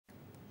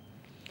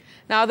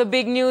Now, the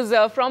big news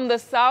from the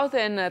south,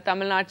 and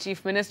Tamil Nadu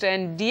Chief Minister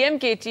and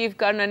DMK Chief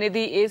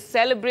Karunanidhi is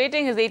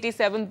celebrating his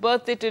 87th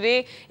birthday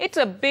today. It's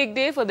a big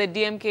day for the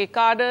DMK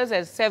cadres,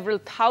 as several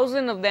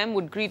thousand of them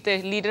would greet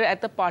their leader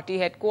at the party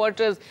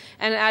headquarters.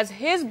 And as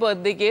his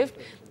birthday gift,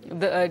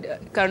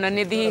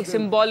 Karunanidhi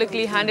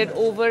symbolically handed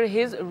over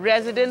his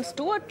residence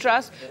to a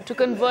trust to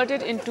convert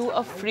it into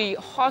a free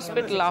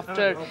hospital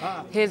after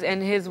his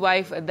and his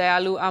wife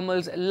Dayalu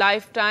Amal's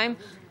lifetime.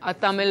 A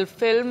Tamil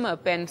film,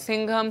 Pen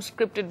Singham,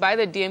 scripted by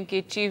the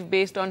DMK chief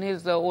based on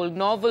his old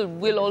novel,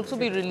 will also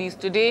be released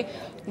today.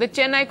 The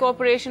Chennai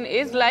Corporation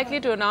is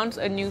likely to announce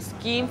a new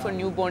scheme for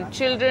newborn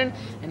children,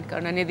 and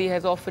Karunanidhi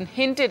has often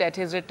hinted at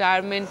his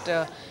retirement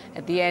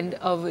at the end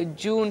of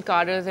June.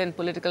 Cadres and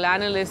political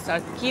analysts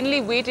are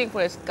keenly waiting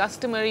for his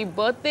customary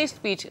birthday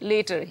speech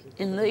later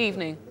in the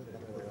evening.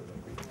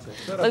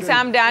 Well,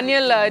 Sam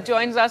Daniel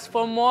joins us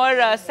for more.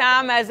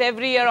 Sam, as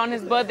every year on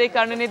his birthday,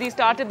 Karunanidhi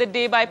started the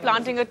day by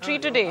planting a tree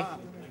today.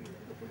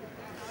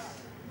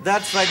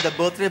 That's right. The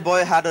birthday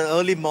boy had an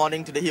early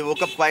morning today. He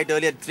woke up quite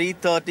early at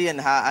 3:30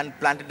 and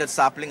planted a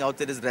sapling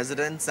outside his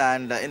residence.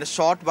 And in a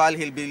short while,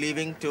 he'll be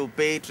leaving to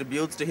pay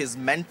tributes to his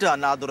mentor,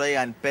 Annadurai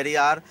and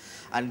Periyar.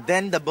 And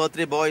then the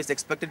birthday boy is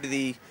expected to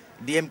the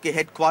DMK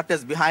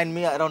headquarters behind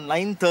me around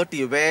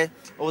 9:30, where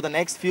over the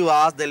next few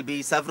hours there'll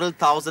be several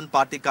thousand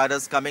party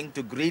cadres coming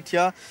to greet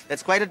here.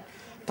 There's quite a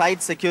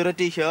tight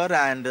security here,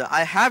 and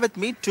I have with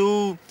me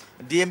two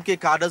DMK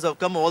cadres who have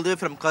come all the way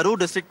from Karur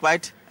district,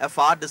 quite a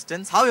far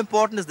distance. How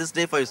important is this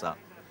day for you, sir?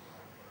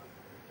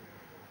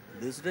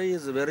 This day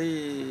is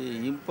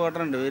very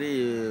important, very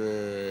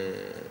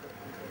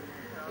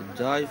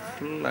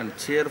joyful and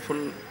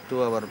cheerful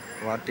to our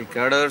party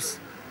cadres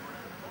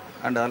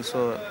and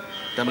also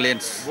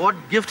Tamilians. What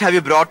gift have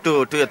you brought to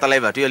your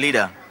Talaiva, to your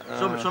leader?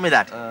 Show me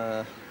that.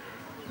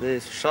 The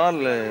shawl.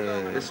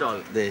 The shawl.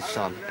 The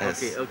shawl,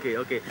 yes.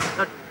 Okay.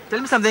 Now,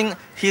 tell me something.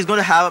 He's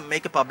going to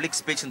make a public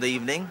speech in the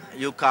evening.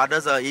 You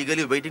cadres are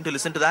eagerly waiting to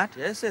listen to that?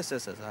 Yes.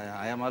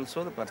 I am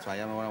also the person. I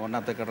am one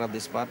of the cadres of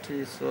this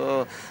party.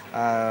 So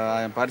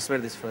I am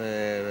participating in this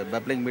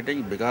public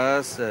meeting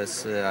because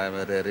I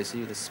have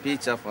received the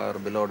speech of our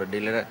beloved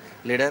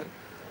leader.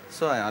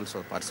 So I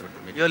also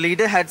participated. Your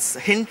leader has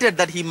hinted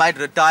that he might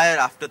retire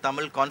after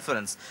Tamil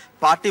conference.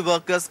 Party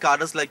workers,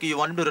 cadres like you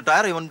want him to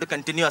retire or you want him to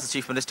continue as a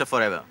chief minister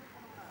forever?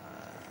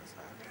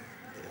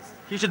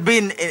 He should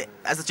be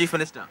as a chief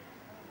minister.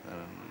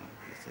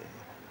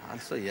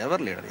 Also ever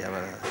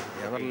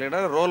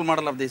leader, role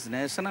model of this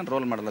nation and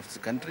role model of this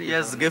country. He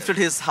has gifted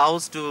his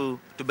house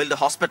to build a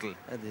hospital.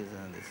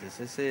 This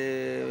is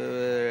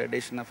a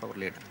addition of our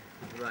leader.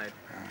 Right.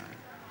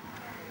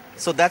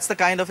 So that's the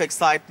kind of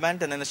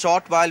excitement, and in a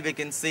short while we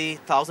can see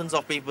thousands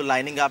of people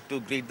lining up to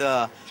greet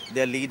their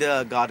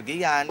leader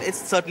Gargi, and it's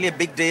certainly a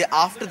big day.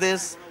 After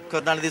this,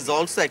 Karunanidhi is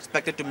also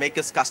expected to make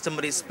his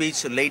customary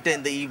speech later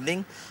in the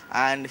evening,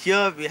 and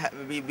here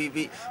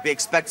we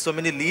expect so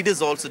many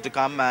leaders also to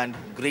come and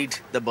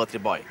greet the birthday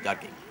boy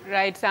Gargi.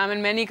 Right, Sam,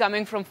 and many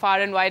coming from far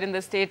and wide in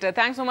the state.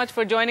 Thanks so much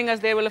for joining us.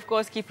 They will of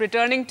course keep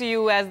returning to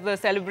you as the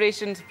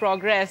celebrations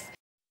progress.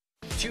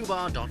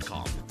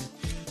 today.It